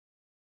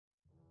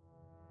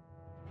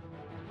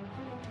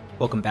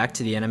Welcome back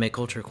to the Anime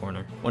Culture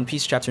Corner. One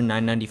Piece chapter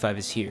 995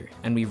 is here,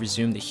 and we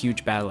resume the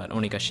huge battle at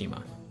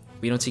Onigashima.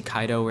 We don't see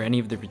Kaido or any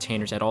of the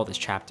retainers at all this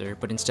chapter,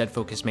 but instead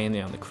focus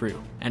mainly on the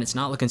crew, and it's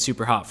not looking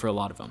super hot for a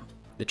lot of them.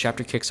 The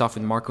chapter kicks off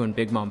with Marco and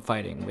Big Mom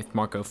fighting, with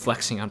Marco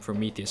flexing on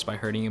Prometheus by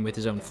hurting him with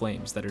his own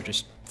flames that are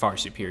just far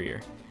superior.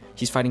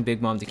 He's fighting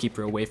Big Mom to keep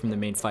her away from the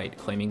main fight,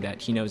 claiming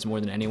that he knows more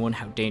than anyone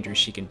how dangerous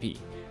she can be,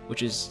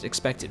 which is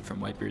expected from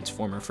Whitebeard's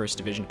former 1st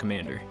Division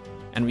commander.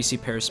 And we see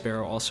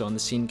Sparrow also on the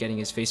scene getting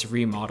his face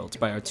remodeled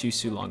by our two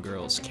Sulong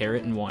girls,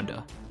 Carrot and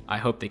Wanda. I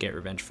hope they get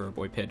revenge for her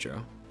boy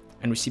Pedro.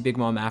 And we see Big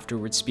Mom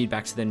afterwards speed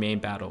back to the main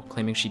battle,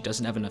 claiming she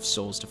doesn't have enough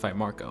souls to fight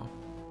Marco.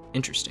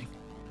 Interesting.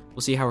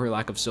 We'll see how her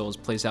lack of souls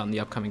plays out in the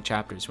upcoming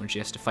chapters when she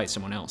has to fight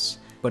someone else,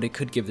 but it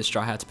could give the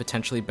Straw Hats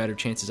potentially better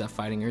chances at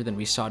fighting her than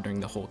we saw during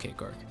the Whole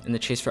Cake arc. And the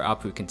chase for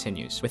Apoo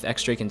continues, with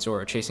X-Drake and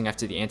Zoro chasing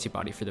after the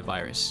antibody for the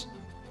virus.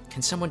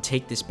 Can someone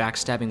take this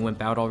backstabbing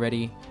wimp out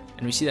already?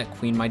 And we see that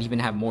Queen might even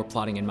have more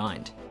plotting in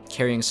mind.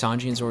 Carrying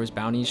Sanji and Zoro's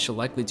bounties, she'll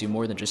likely do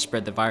more than just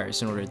spread the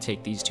virus in order to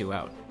take these two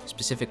out,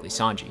 specifically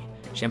Sanji.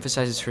 She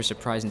emphasizes her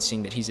surprise in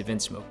seeing that he's a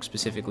Vinsmoke,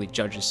 specifically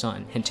Judge's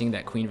son, hinting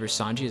that Queen vs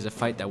Sanji is a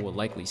fight that we'll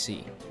likely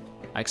see.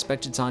 I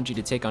expected Sanji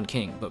to take on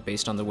King, but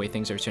based on the way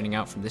things are turning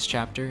out from this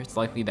chapter, it's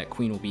likely that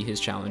Queen will be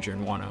his challenger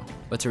in Wano.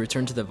 But to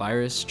return to the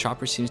virus,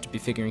 Chopper seems to be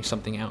figuring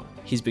something out.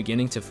 He's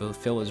beginning to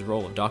fulfill his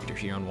role of doctor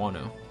here on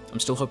Wano. I'm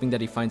still hoping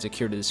that he finds a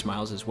cure to the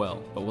smiles as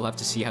well, but we'll have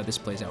to see how this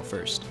plays out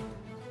first.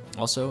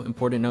 Also,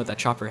 important note that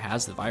Chopper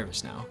has the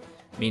virus now,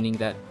 meaning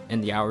that in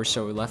the hour or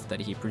so left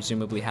that he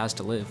presumably has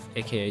to live,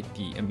 aka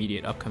the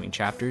immediate upcoming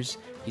chapters,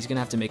 he's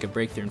gonna have to make a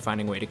breakthrough in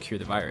finding a way to cure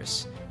the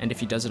virus. And if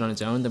he does it on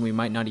his own, then we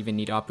might not even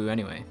need Apoo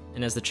anyway.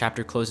 And as the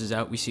chapter closes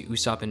out, we see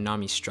Usopp and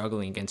Nami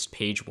struggling against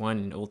Page One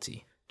and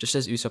Ulti. Just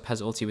as Usopp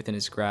has Ulti within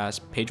his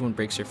grasp, Page One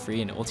breaks her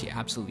free and Ulti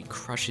absolutely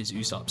crushes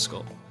Usopp's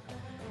skull.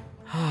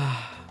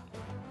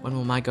 When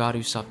will my god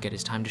Usopp get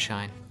his time to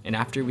shine? And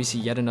after, we see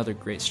yet another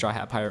great Straw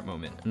Hat Pirate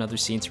moment, another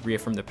scene to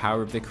reaffirm the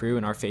power of the crew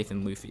and our faith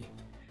in Luffy.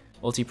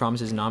 Ulti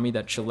promises Nami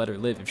that she'll let her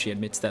live if she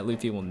admits that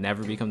Luffy will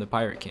never become the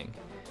Pirate King.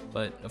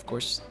 But, of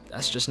course,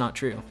 that's just not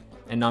true,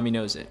 and Nami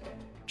knows it.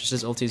 Just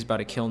as Ulti is about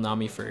to kill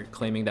Nami for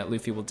claiming that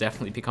Luffy will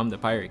definitely become the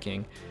Pirate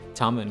King,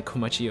 Tama and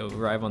Komachiyo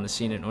arrive on the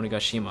scene in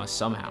Onigashima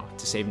somehow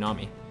to save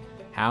Nami.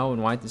 How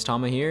and why is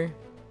Tama here?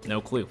 No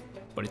clue,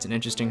 but it's an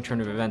interesting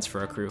turn of events for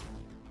our crew.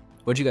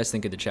 What'd you guys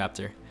think of the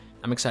chapter?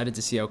 I'm excited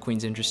to see how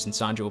Queen's interest in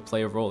Sanji will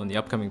play a role in the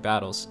upcoming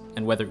battles,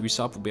 and whether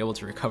Usopp will be able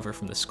to recover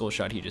from the skull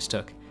shot he just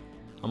took.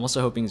 I'm also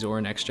hoping Zoro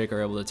and X-Drake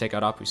are able to take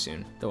out Apoo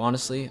soon, though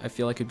honestly, I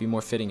feel like it'd be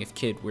more fitting if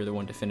Kid were the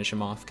one to finish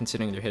him off,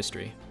 considering their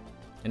history.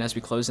 And as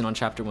we close in on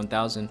chapter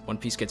 1000, One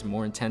Piece gets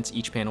more intense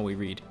each panel we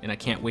read, and I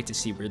can't wait to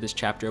see where this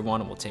chapter of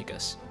Wano will take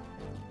us.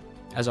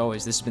 As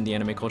always, this has been the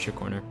Anime Culture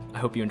Corner. I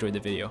hope you enjoyed the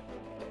video.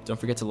 Don't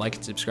forget to like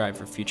and subscribe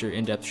for future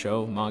in-depth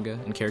show, manga,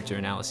 and character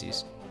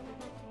analyses.